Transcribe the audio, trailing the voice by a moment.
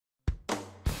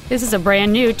This is a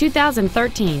brand new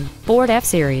 2013 Ford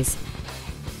F-Series.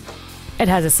 It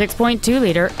has a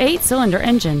 6.2-liter 8-cylinder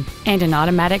engine and an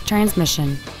automatic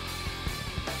transmission.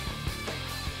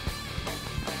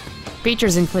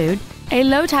 Features include a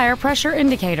low tire pressure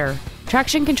indicator,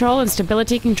 traction control and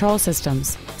stability control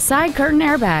systems, side curtain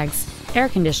airbags, air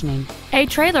conditioning, a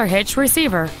trailer hitch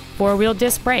receiver, 4-wheel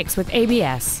disc brakes with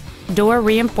ABS, door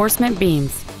reinforcement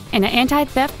beams, and an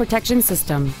anti-theft protection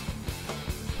system.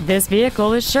 This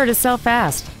vehicle is sure to sell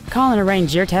fast. Call and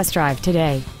arrange your test drive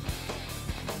today.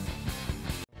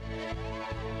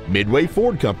 Midway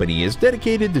Ford Company is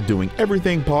dedicated to doing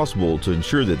everything possible to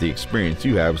ensure that the experience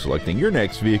you have selecting your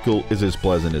next vehicle is as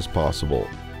pleasant as possible.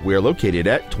 We are located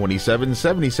at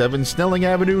 2777 Snelling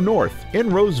Avenue North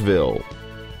in Roseville.